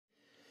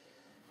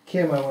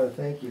Kim, I want to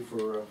thank you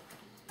for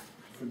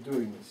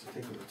doing this,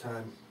 taking the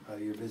time out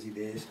of your busy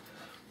days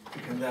to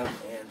come down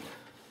and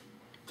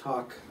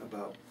talk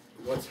about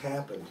what's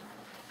happened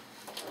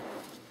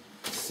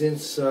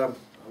since a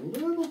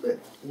little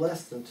bit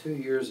less than 2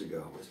 years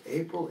ago. It was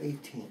April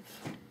 18th,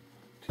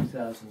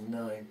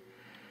 2009,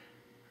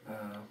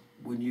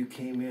 when you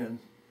came in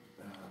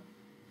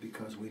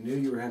because we knew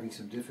you were having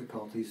some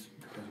difficulties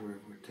because we're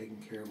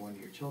taking care of one of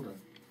your children.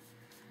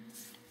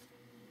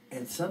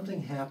 And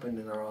something happened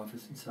in our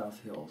office in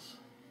South Hills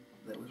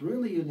that was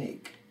really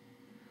unique.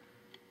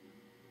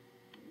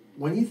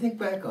 When you think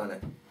back on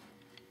it,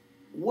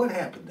 what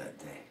happened that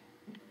day?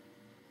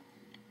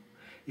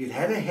 You'd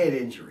had a head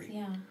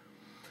injury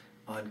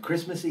on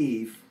Christmas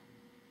Eve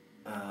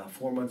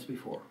 4 months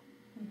before.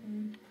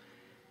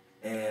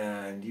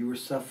 And you were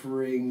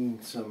suffering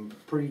some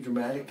pretty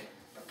dramatic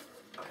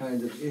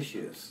kind of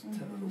issues.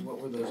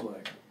 What were those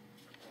like?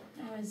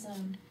 I was,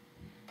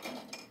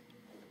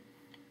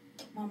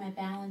 well, my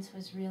balance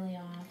was really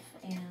off,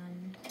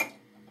 and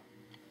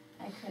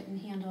I couldn't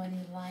handle any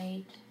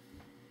light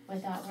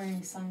without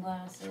wearing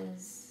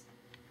sunglasses.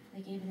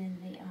 Like even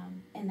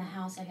in the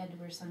house, I had to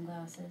wear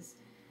sunglasses,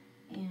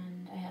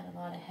 and I had a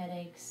lot of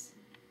headaches,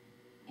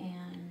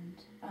 and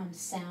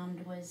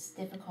sound was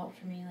difficult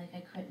for me. Like I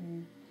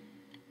couldn't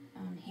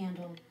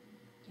handle,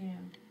 you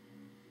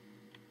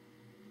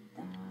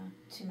know,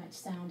 too much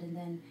sound, and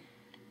then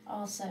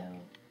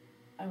also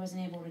I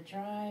wasn't able to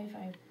drive.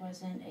 I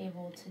wasn't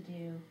able to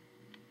do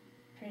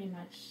pretty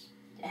much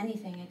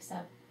anything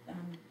except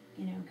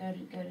you know, go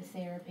to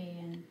therapy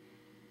and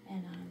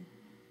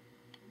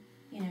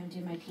you know, do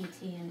my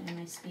PT and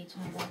my speech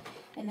and all that.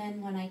 And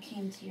then when I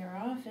came to your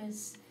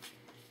office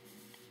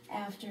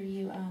after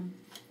you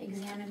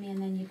examined me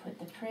and then you put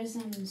the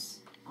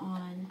prisms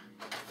on,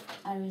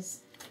 I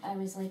was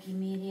like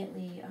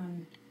immediately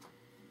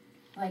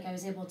like I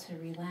was able to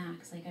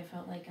relax. Like I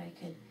felt like I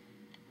could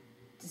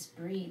just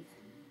breathe.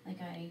 Like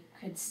I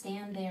could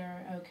stand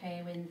there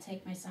okay and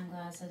take my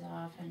sunglasses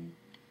off, and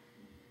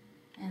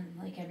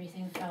like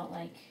everything felt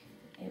like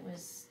it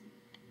was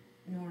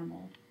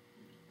normal.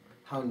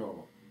 How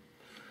normal?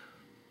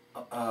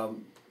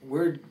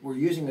 We're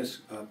using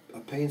a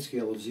pain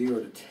scale of 0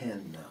 to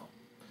 10 now.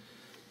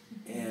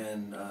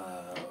 And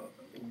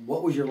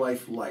what was your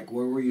life like?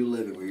 Where were you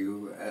living? Were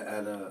you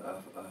at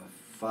a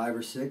 5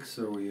 or 6,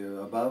 or were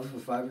you above a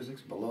 5 or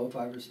 6, below a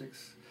 5 or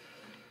 6?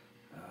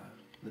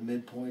 The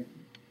midpoint?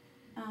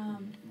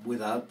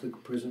 Without the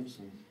prisms,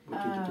 and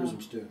what did the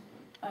prisms do?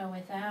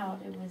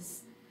 Without, it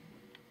was,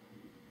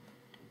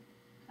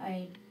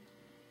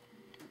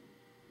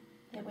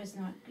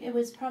 it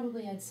was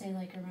probably, I'd say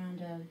like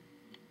around a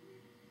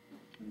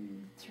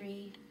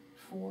 3,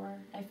 4,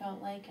 I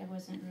felt like. I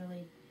wasn't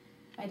really,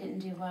 I didn't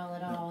do well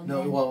at all.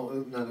 No,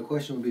 well, now the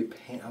question would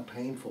be how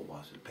painful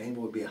was it?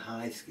 Painful would be a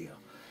high scale,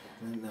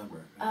 a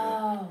number.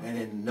 Oh. And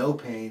in no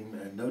pain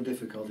and no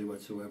difficulty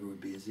whatsoever would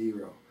be a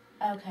 0.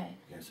 Okay.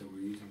 Yeah, so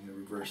we're using the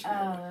reverse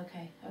scale. Oh,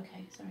 okay,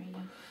 sorry,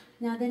 yeah.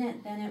 Now then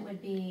it would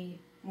be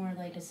more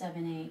like a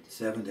 7, 8.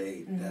 7 to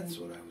 8, that's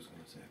what I was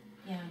going to say.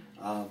 Yeah.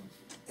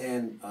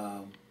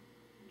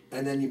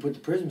 And then you put the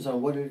prisms on.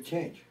 What did it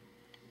change?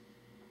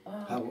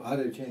 Oh, how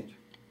did it change?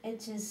 It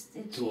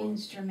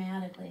changed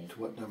dramatically. To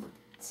what number?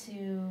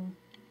 To,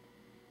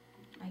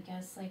 I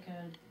guess like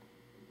a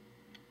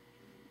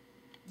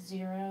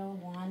 0,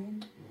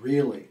 1.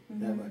 Really?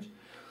 That much?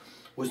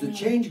 Was the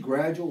change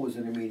gradual? Was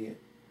it immediate?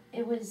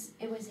 It was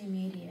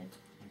immediate.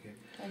 Okay.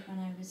 Like when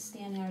I was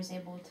standing, I was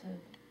able to.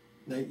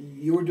 Now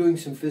you were doing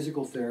some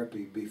physical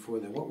therapy before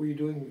then. What were you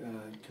doing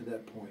to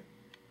that point?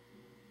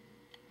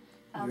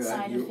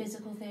 Outside of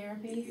physical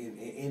therapy?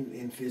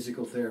 In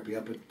physical therapy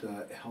up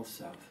at Health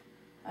South.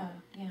 Oh,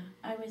 yeah.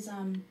 I was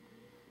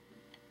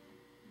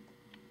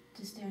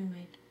just doing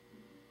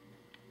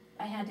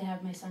I had to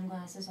have my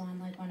sunglasses on,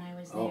 like when I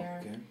was there.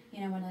 Okay.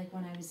 You know,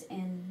 when I was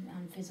in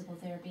physical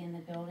therapy in the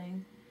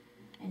building,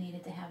 I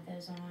needed to have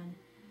those on,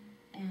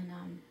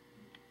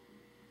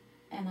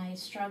 and I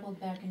struggled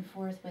back and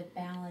forth with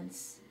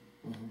balance.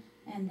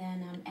 And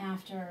then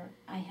after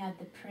I had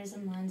the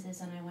prism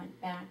lenses and I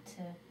went back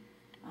to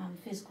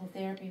physical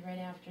therapy right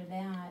after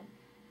that,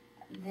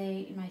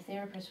 my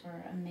therapists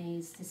were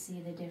amazed to see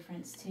the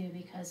difference too,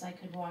 because I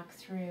could walk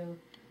through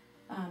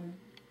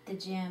the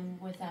gym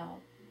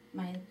without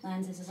my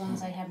lenses. As long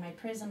as I had my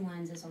prism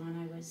lenses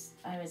on,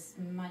 I was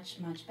much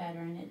better,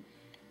 and it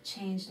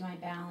changed my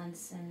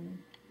balance, and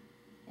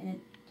it,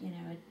 you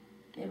know,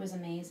 it was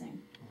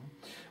amazing.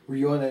 Were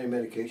you on any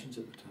medications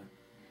at the time?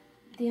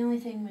 The only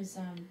thing was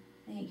I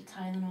think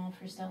Tylenol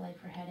for stuff like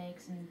for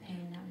headaches and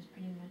pain. That was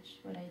pretty much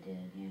what I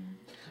did. Yeah.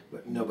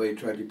 But nobody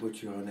tried to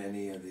put you on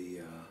any of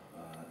the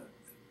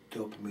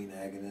dopamine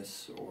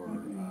agonists or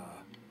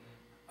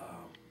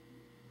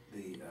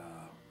the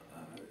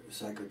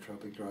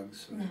psychotropic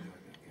drugs or anything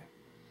like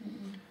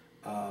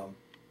that? Okay.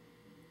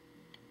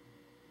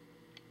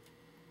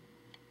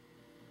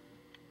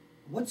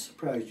 What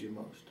surprised you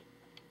most?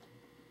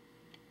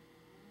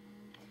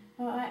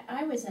 Well,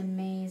 I was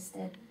amazed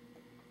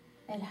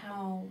at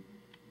how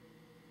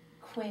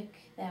quick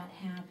that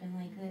happened,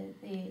 like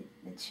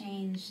the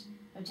change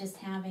of just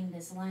having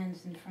this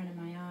lens in front of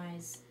my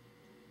eyes,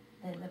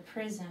 the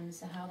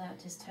prisms, how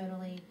that just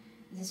totally,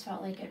 it just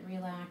felt like it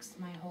relaxed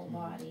my whole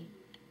body.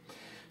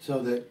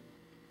 So that,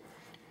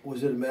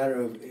 was it a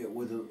matter of,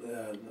 with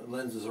the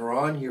lenses are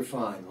on, you're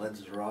fine,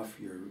 lenses are off,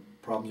 your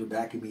problems are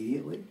back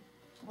immediately?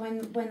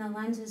 When the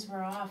lenses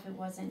were off, it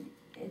wasn't,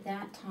 at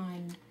that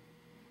time,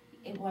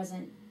 it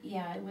wasn't,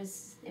 yeah, it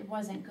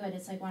wasn't good.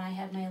 It's like when I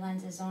had my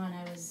lenses on,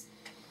 I was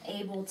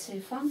able to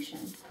function.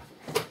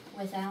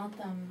 Without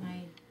them,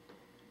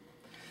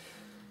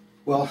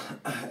 Well,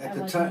 at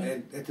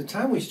the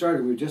time we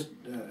started, we were just,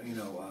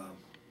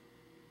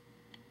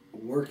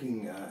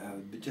 working,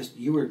 just,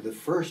 you were the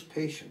first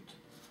patient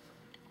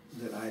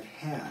that I'd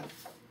had.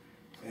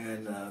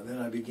 And then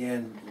I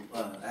began,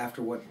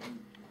 after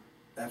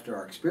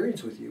our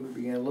experience with you, we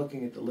began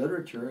looking at the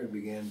literature and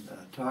began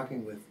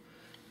talking with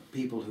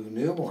people who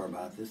knew more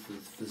about this, the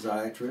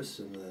physiatrists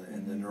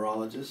and the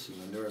neurologists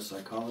and the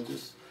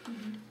neuropsychologists.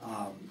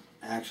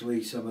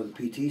 Actually, some of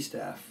the PT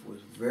staff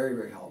was very,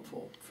 very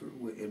helpful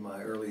in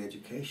my early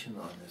education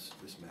on this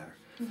matter.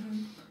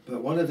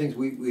 But one of the things,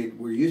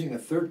 we're using a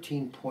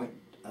 13-point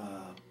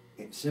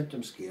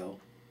symptom scale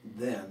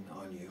then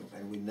on you,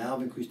 and we now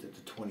have increased it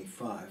to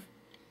 25.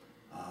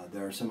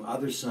 There are some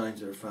other signs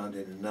that are found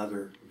in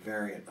another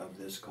variant of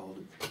this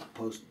called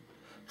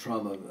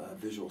post-trauma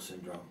visual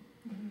syndrome.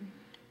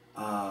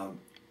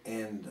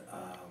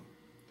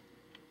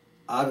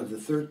 Out of the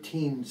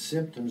 13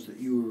 symptoms that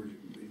you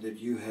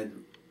had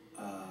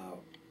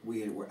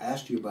were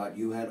asked you about,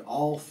 you had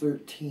all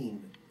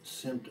 13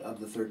 of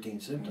the 13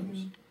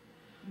 symptoms,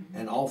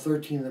 and all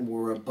 13 of them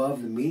were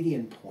above the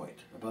median point,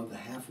 above the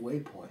halfway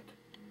point.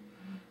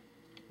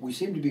 We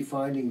seem to be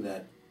finding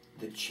that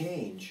the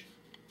change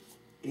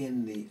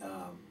in the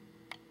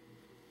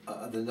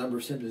number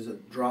of symptoms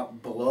that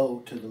drop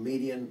below to the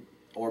median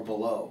or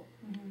below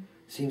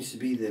seems to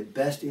be the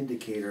best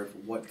indicator of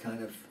what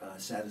kind of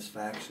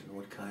satisfaction,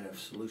 what kind of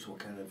solution, what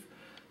kind of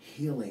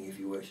healing, if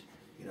you wish,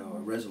 a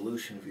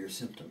resolution of your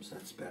symptoms.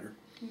 That's better.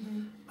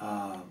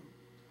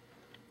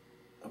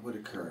 Would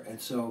occur.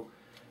 And so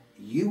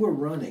you were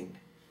running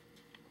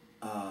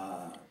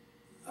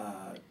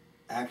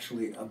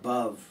actually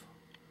above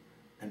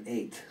an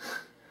 8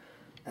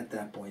 at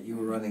that point. You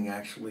were running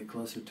actually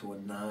closer to a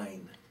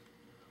 9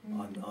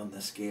 on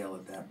the scale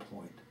at that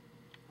point.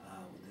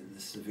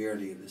 The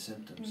severity of the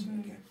symptoms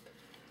again.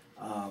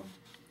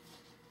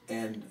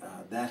 And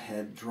that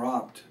had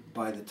dropped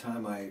by the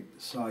time I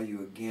saw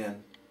you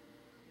again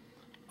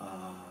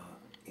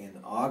in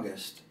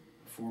August,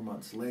 4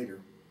 months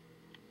later,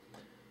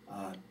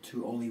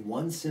 to only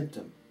one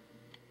symptom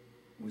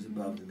was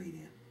above the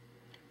median.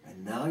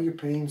 And now your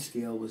pain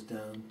scale was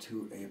down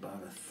to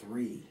about a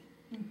 3.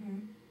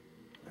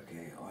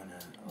 Okay, on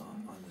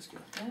the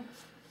scale. Yep.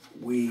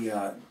 We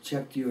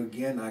checked you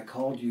again. I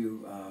called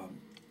you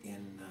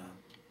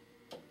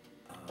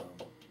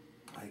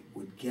I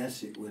would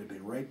guess it would have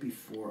been right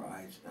before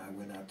I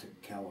went out to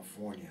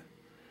California.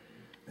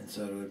 And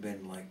so it would have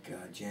been like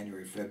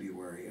January,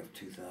 February of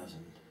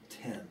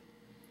 2010.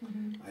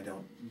 I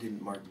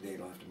didn't mark the date.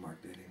 I'll have to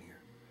mark that in here.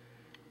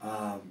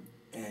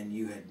 And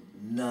you had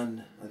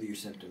none of your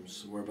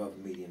symptoms were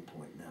above the median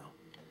point now.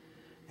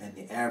 And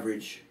the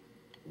average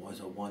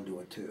was a 1 to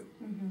a 2.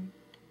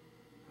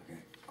 Okay.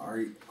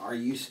 Are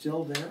you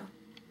still there?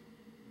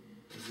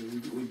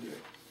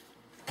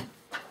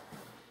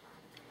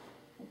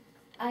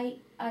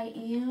 I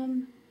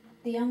am.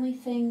 The only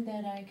thing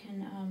that I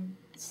can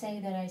say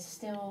that I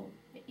still,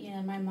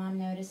 my mom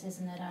notices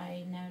and that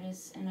I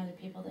notice, and other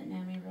people that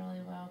know me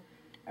really well,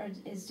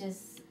 is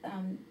just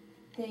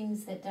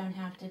things that don't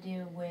have to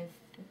do with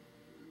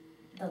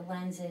the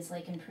lenses,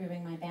 like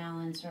improving my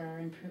balance or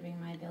improving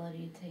my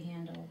ability to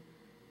handle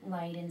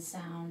light and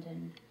sound,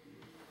 and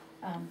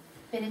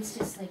but it's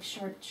just like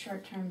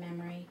short-term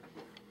memory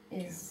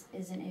is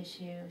an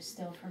issue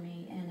still for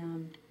me,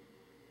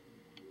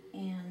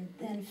 and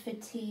then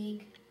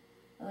fatigue,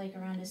 like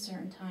around a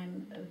certain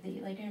time of the,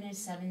 like around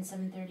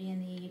 7:30 in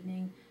the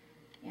evening.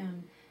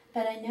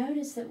 But I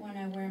noticed that when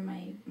I wear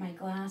my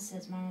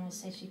glasses, Mom will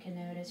say she can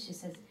notice, she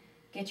says,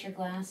 get your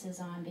glasses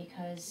on,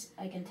 because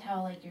I can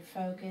tell like your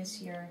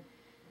focus, you're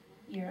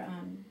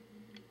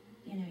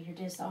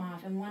just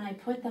off. And when I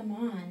put them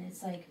on,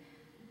 it's like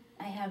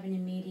I have an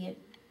immediate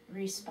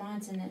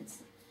response, and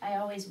I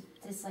always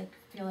just like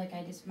feel like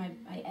I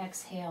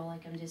exhale,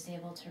 like I'm just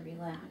able to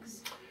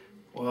relax.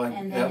 Well,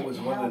 and that was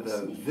one of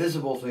the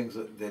visible things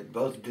that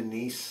both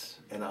Denise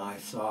and I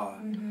saw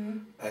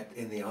in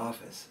the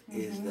office,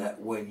 is that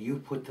when you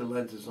put the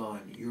lenses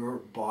on, your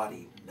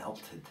body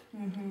melted.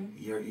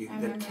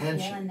 The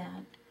tension,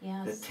 that.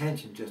 Yes. the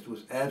tension just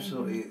was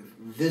absolutely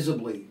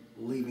visibly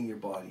leaving your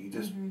body. You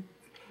just,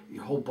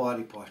 your whole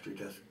body posture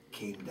just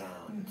came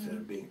down instead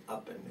of being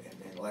up and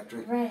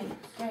electric. Right.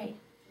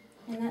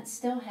 And that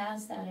still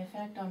has that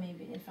effect on me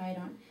if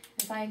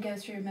I go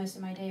through most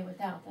of my day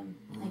without them,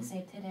 like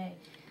say today,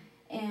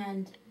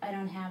 and I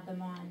don't have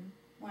them on.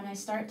 when I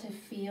start to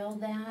feel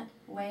that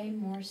way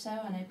more so,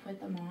 and I put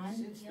them on.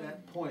 Since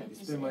that point, It it's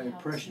just- been my it helps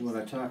impression me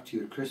when I so. talked to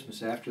you at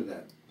Christmas after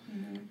that,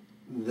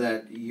 Mm-hmm.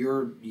 that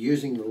your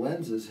using the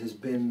lenses has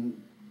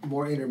been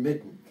more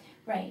intermittent.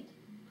 Right.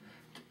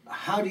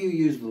 How do you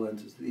use the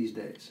lenses these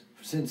days?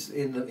 Since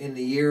in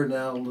the year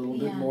now, a little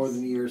bit more Yes.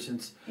 than a year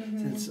since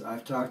Mm-hmm.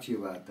 I've talked to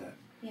you about that.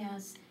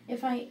 Yes.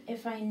 If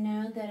I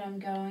know that I'm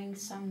going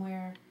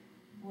somewhere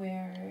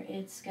where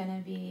it's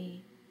gonna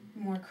be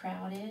more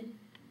crowded,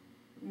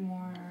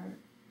 more,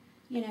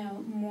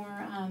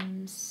 more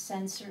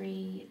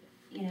sensory,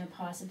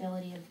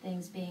 possibility of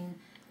things being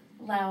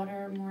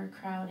louder, more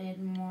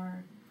crowded,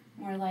 more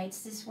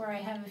lights. This is where I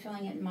have a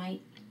feeling it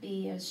might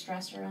be a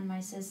stressor on my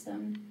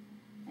system,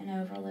 an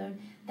overload.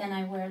 Then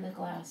I wear the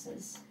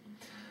glasses.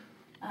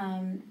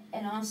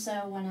 And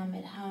also when I'm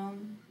at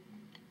home,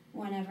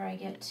 whenever I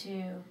get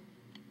to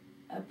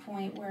a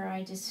point where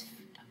I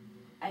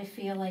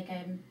feel like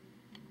I'm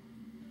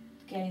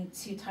getting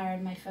too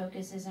tired, my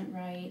focus isn't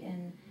right,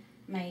 and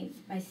my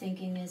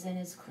thinking isn't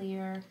as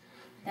clear,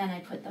 then I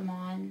put them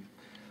on.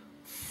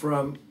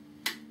 From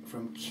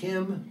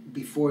Kim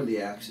before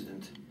the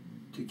accident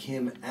to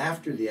Kim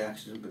after the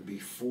accident, but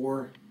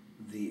before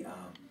the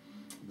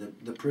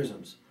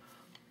prisms,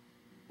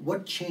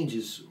 what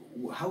changes?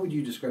 How would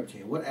you describe to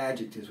him? What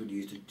adjectives would you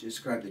use to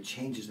describe the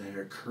changes that had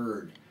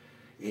occurred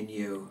in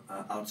you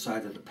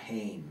outside of the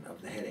pain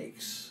of the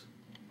headaches?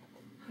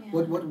 Yeah.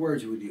 What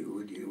words would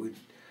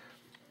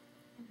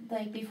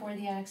Like before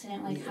the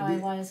accident, like Yeah, how I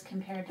was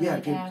compared to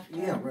like after.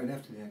 Yeah, right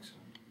after the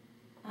accident,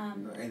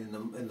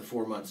 and in the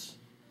 4 months.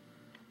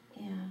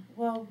 Yeah.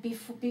 Well,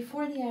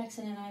 before the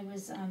accident, I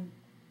was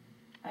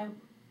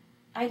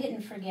I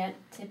didn't forget.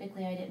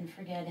 Typically, I didn't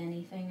forget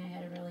anything. I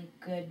had a really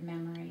good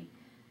memory,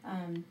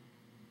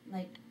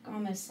 like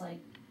almost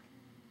like,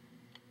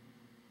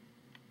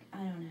 I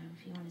don't know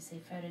if you want to say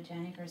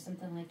photogenic or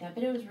something like that,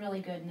 but it was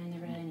really good, and I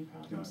never had any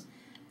problems.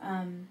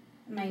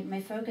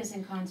 My focus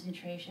and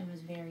concentration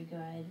was very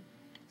good,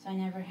 so I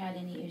never had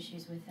any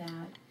issues with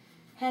that.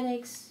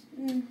 Headaches,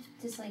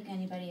 just like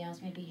anybody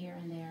else, maybe here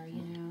and there,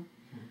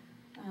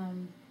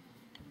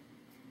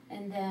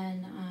 and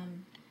then,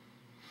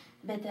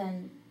 but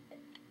then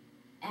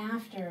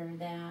after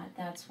that,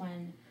 that's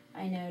when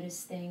I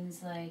noticed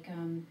things like,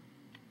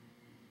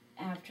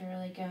 after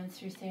like going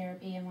through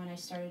therapy, and when I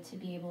started to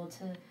be able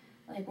to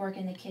like work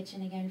in the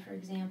kitchen again, for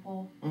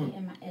example,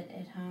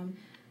 at home,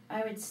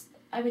 I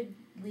would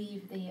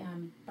leave the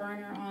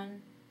burner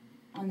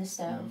on the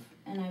stove,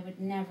 and I would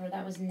never.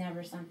 That was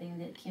never something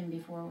that Kim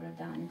before would have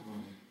done,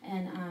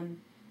 and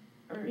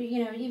or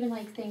even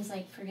like things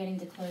like forgetting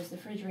to close the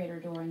refrigerator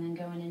door and then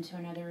going into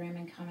another room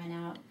and coming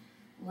out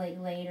like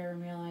later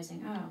and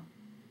realizing, oh,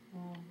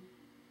 well,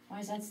 why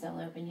is that still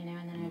open? And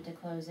then I have to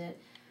close it,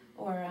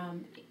 or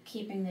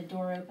keeping the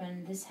door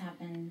open. This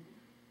happened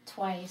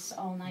twice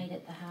all night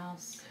at the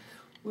house.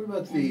 What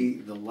about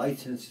the light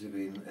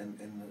sensitivity and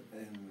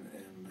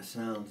the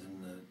sounds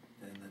and the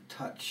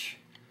touch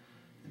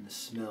and the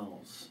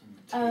smells and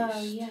the taste?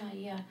 Oh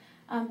yeah.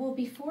 Well,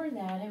 before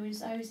that, I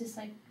was just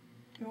like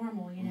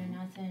normal,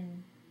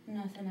 nothing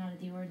out of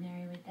the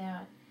ordinary with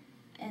that.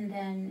 And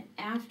then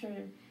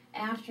after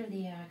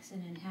the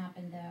accident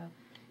happened, though,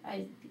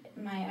 I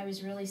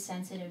was really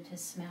sensitive to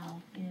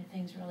smell.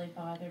 Things really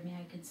bothered me.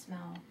 I could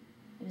smell.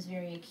 It was a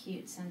very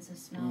acute sense of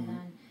smell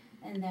then.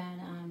 And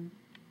then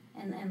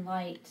and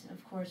light,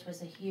 of course,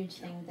 was a huge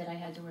thing that I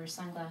had to wear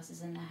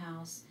sunglasses in the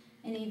house.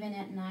 And even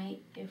at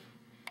night, if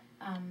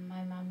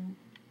my mom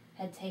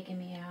had taken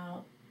me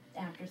out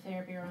after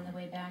therapy or on the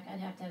way back, I'd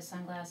have to have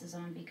sunglasses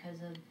on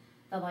because of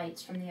the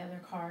lights from the other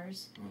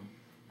cars.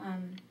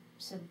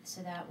 So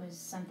that was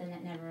something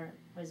that never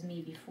was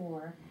me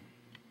before.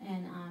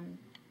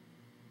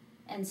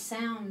 And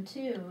sound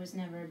too was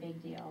never a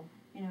big deal.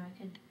 I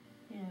could,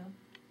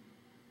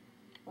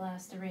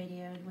 blast the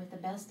radio with the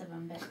best of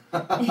them, but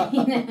but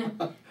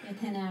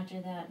then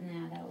after that,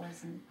 that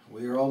wasn't.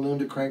 We are all known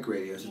to crank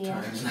radios at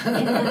times.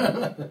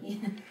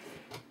 Yeah.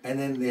 And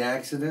then the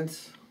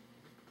accidents.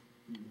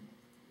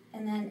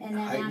 And then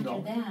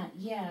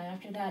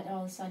after that,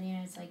 all of a sudden,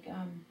 it's like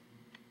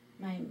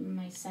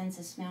my sense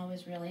of smell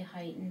was really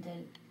heightened.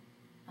 And,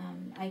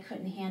 I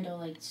couldn't handle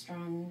like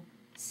strong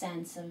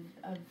scents of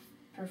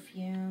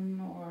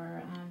perfume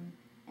or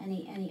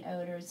any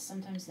odors.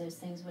 Sometimes those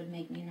things would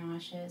make me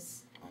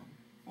nauseous.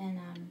 And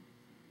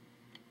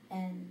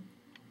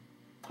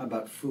how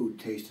about food,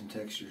 taste, and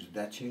textures? Did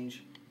that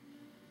change?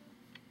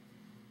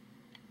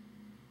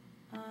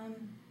 I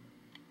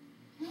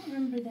don't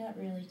remember that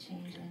really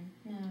changing.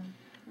 No.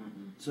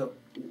 So,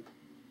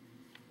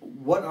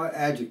 what are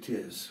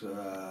adjectives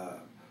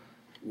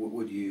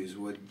would you use?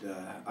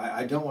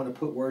 I don't want to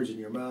put words in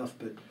your mouth,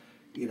 but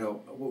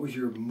what was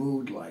your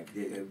mood like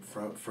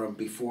from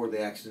before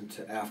the accident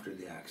to after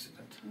the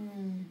accident?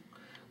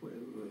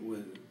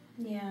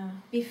 Yeah.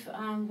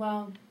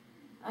 Well,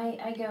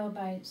 I go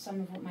by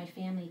some of what my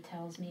family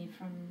tells me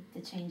from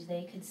the change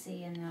they could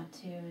see, and that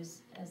too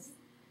as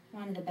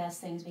one of the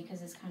best things,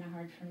 because it's kind of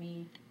hard for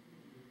me.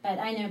 But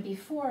I know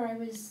before I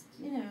was,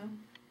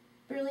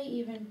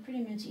 really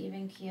pretty much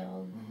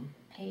even-keeled Mm-hmm.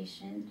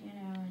 patient, you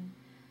know,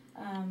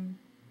 and,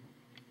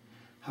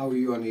 How are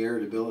you on the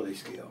irritability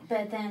scale?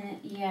 but then,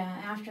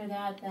 yeah, after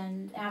that,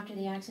 then, after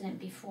the accident,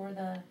 before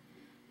the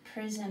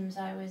prisms,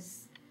 I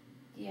was,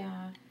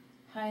 yeah,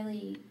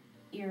 highly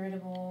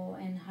irritable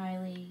and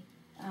highly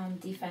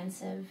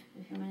defensive,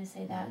 if you want to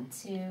say that,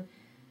 to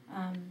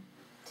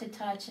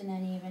touch, and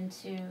then even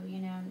to, you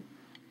know,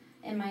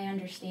 in my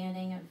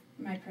understanding of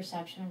my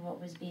perception of what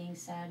was being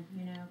said,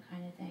 you know,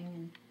 kind of thing.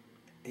 And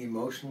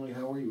Emotionally,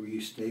 how were you? Were you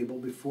stable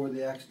before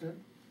the accident?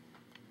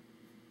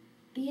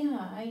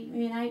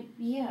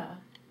 yeah,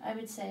 I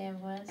would say I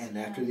was. And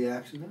after the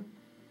accident?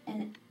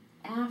 And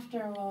after,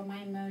 well,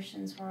 my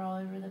emotions were all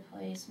over the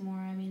place more.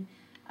 I mean,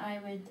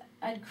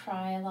 I'd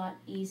cry a lot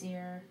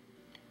easier,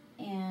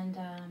 and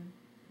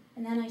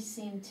then I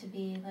seemed to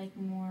be like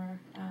more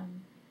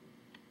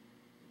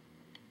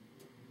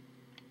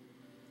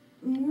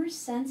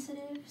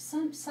sensitive.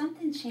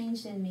 Something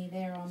changed in me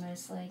there,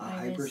 almost like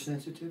I was.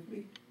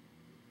 Hypersensitivity?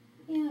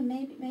 Yeah,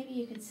 maybe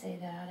you could say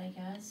that, I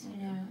guess, you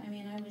know. I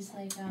mean, I was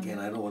like Again,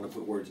 I don't want to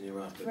put words in your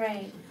mouth. But,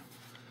 right.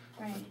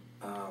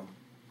 Yeah.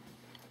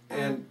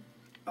 Right.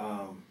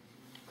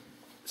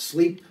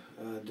 Sleep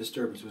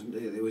disturbance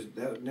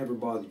that never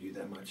bothered you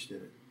that much,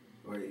 did it?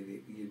 Or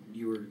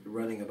you were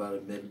running about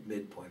a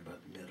midpoint,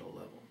 about the middle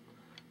level,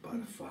 about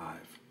a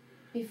 5.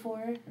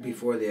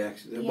 Before the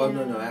accident. Yeah. Well,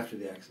 no, after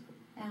the accident.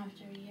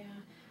 After, yeah.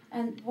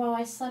 And, well,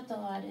 I slept a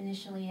lot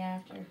initially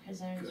after,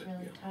 because I was Good,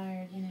 really yeah.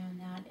 tired, you know, and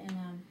that,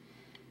 and,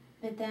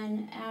 but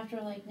then after,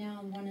 like,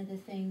 now, one of the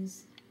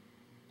things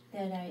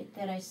that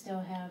I still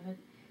have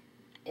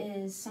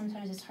is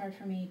sometimes it's hard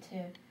for me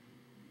to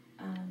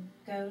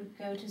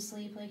go to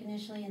sleep, like,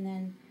 initially, and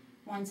then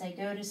once I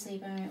go to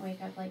sleep, I might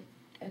wake up, like,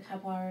 a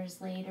couple hours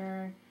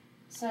later.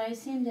 So I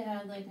seem to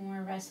have, like,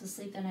 more restless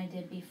sleep than I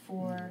did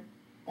before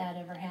that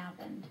ever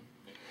happened.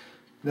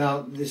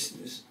 Now,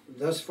 this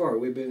thus far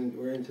we're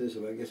into this,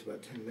 I guess,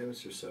 about 10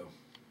 minutes or so,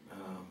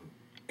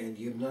 and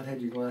you've not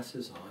had your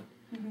glasses on.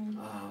 Mm-hmm.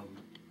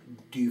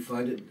 Do you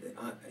find it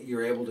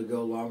you're able to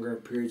go longer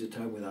periods of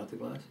time without the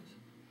glasses?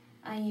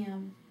 I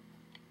am.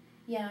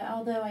 Yeah,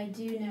 although I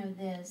do know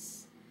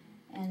this,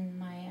 and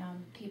my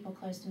people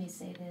close to me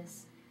say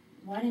this,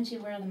 why don't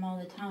you wear them all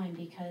the time?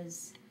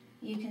 Because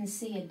you can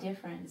see a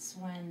difference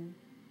when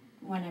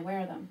I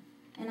wear them.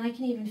 And I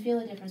can even feel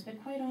a difference,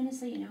 but quite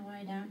honestly, you know why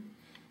I don't?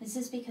 It's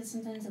just because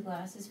sometimes the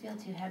glasses feel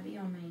too heavy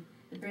on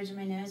the bridge of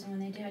my nose, and when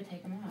they do, I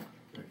take them off.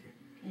 Okay.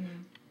 You know.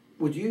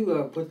 Would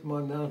you put them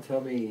on now and tell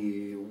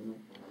me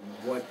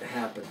what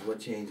happens, what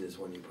changes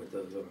when you put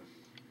those on?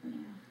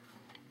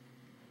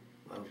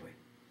 Yeah. Lovely.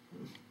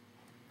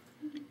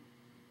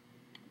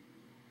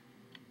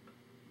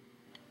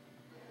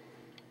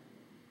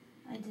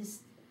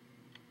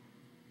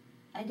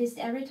 I just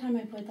every time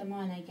I put them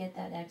on, I get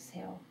that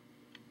exhale.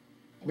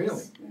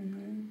 Really?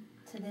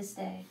 To this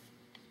day,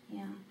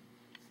 yeah.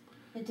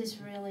 It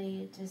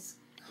just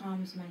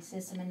calms my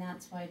system, and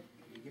that's why.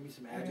 Can you give me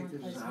some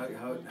adjectives?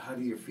 How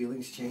do your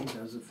feelings change? How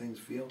does the things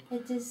feel?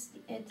 It just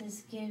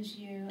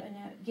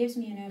gives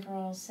me an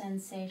overall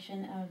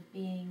sensation of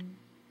being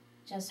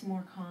just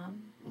more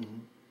calm,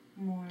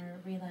 more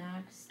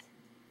relaxed,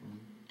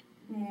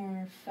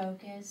 more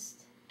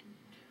focused.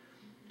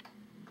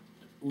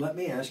 Let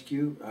me ask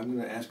you, I'm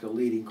going to ask a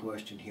leading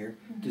question here.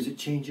 Does it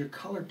change your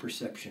color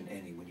perception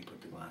any when you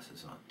put the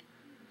glasses on?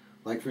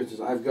 Like, for instance,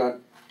 I've got,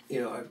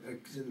 you know,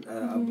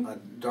 a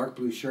dark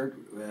blue shirt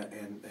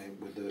and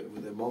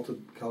with a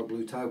multicolored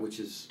blue tie, which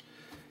is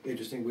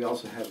interesting. We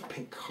also have a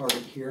pink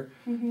cardigan here.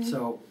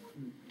 So,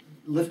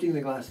 lifting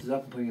the glasses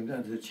up and putting them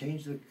down, does it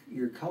change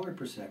your color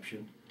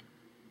perception?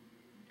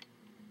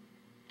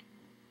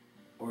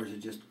 Or is it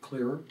just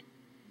clearer?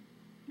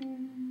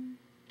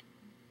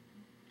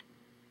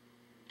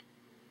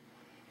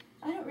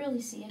 I don't really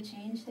see a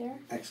change there.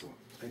 Excellent,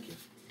 thank you.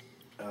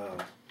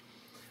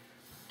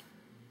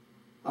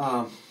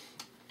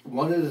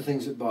 One of the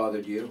things that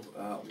bothered you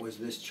was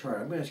this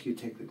chart. I'm going to ask you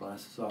to take the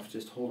glasses off.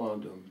 Just hold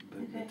on to them,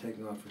 but take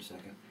them off for a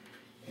second.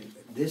 And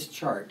this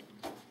chart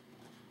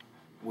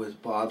was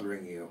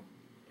bothering you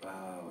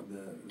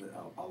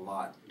a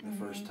lot the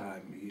first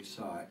time you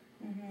saw it.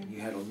 And you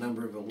had a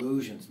number of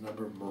illusions, a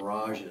number of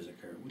mirages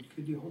occur.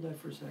 Could you hold that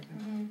for a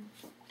second?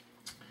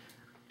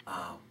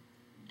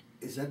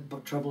 Is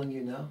that troubling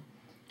you now?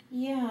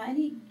 Yeah,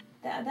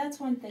 that's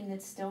one thing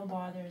that still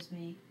bothers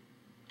me,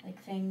 like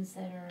things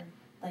that are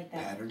like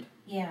that. Patterned?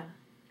 Yeah.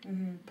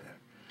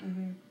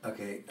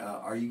 Okay,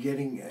 are you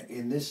getting,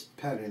 in this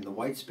pattern, in the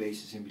white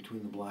spaces in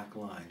between the black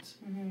lines,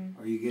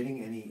 are you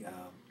getting any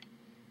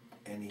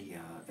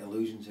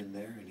illusions in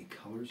there, any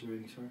colors of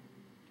any sort?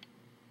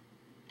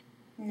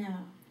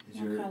 No,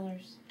 no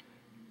colors.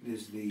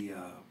 Is the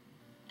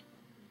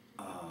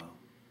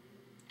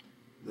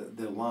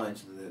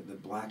lines, the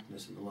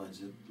blackness of the lines,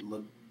 does it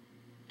look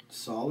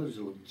solid? Does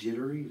it look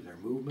jittery? Is there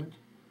movement?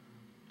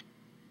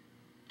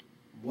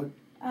 What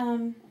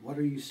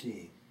are you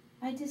seeing?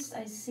 I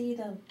see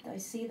the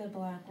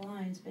black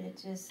lines, but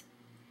it's just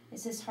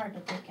hard to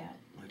look at.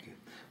 Okay.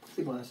 Put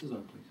the glasses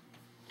on, please.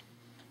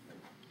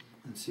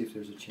 and see if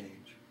there's a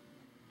change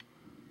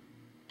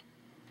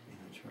in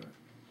the chart.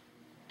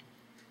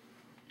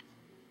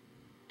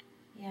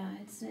 Yeah,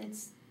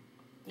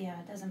 yeah,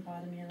 it doesn't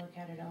bother me to look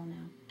at it all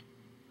now.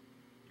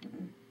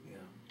 Mm-mm.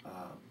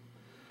 Yeah.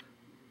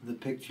 The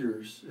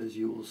pictures, as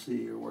you will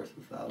see, are worth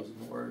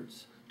 1,000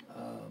 words.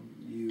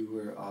 You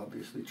were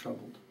obviously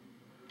troubled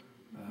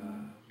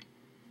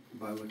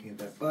by looking at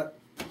that, but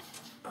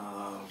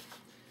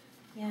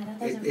yeah, that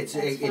doesn't.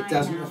 it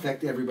doesn't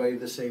affect everybody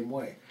the same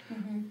way.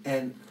 Mm-hmm.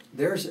 And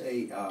there's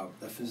a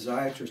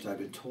physiatrist I've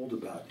been told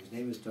about. His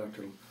name is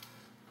Dr.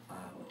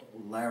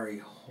 Larry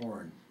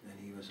Horn, and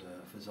he was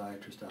a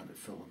physiatrist out at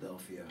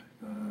Philadelphia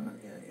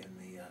in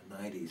the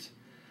 90s.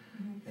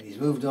 Mm-hmm. And he's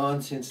moved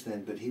on since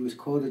then, but he was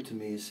quoted to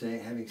me as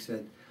having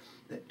said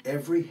that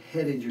every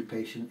head injury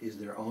patient is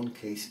their own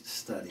case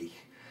study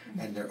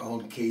and their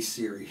own case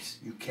series.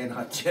 You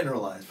cannot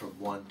generalize from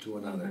one to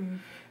another. Mm-hmm.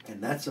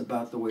 And that's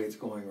about the way it's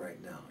going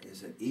right now,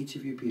 is that each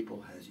of you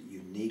people has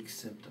unique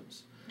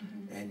symptoms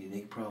and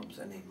unique problems,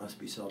 and they must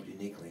be solved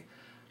uniquely.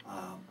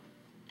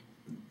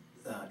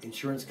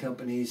 Insurance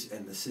companies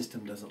and the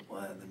system doesn't,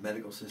 the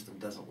medical system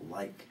doesn't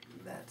like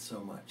that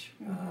so much.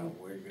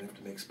 We're going to have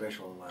to make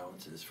special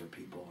allowances for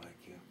people like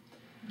you.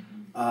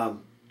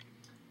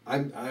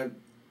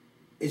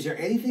 Is there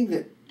anything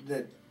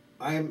that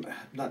I'm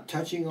not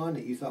touching on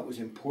that you thought was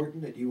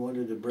important that you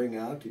wanted to bring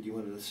out, that you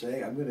wanted to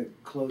say? I'm going to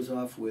close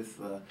off with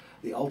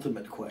the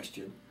ultimate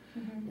question,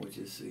 which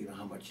is,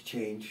 how much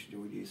change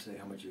would you say,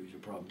 how much of your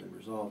problem been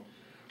resolved?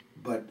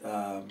 But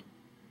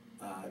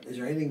is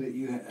there anything that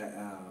you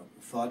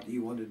thought that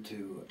you wanted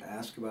to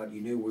ask about?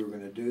 You knew we were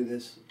going to do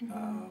this,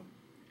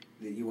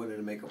 that you wanted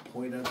to make a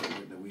point of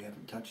that we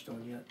haven't touched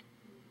on yet?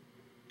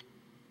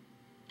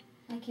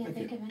 I can't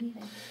think of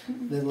anything.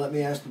 Then let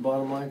me ask the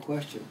bottom line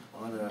question.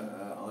 On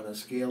a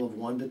scale of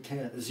 1 to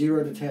 10,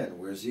 0 to 10,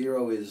 where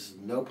 0 is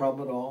no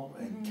problem at all,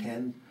 and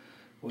 10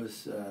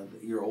 was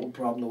your old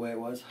problem the way it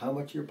was, how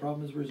much of your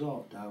problem is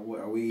resolved? Are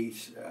we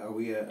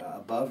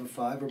above a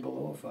 5 or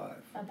below a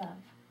 5? Above.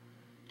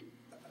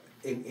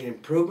 In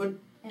improvement?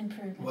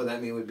 Improvement. Well,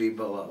 that mean would be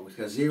below,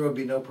 because 0 would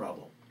be no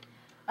problem.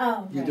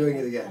 Oh, You're right, doing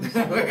right. it again.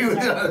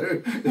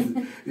 Sorry.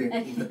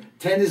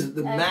 10 is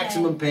the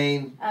maximum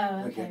pain.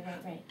 Oh, okay,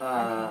 right.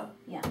 Okay,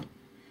 yeah.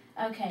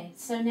 Okay,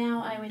 so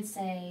now I would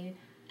say,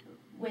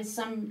 with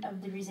some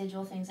of the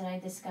residual things that I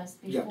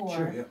discussed before, Yeah,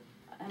 sure, yeah.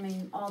 I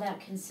mean, all that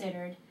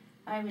considered,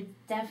 I would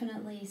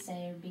definitely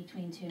say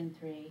between 2 and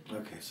 3.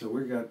 Okay, so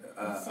we got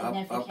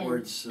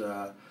upwards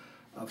of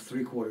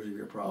 3/4 of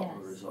your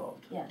problem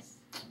resolved. Yes.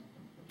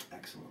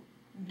 Excellent.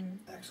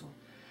 Excellent.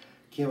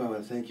 Kim, I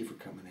want to thank you for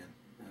coming in.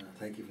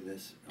 Thank you for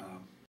this.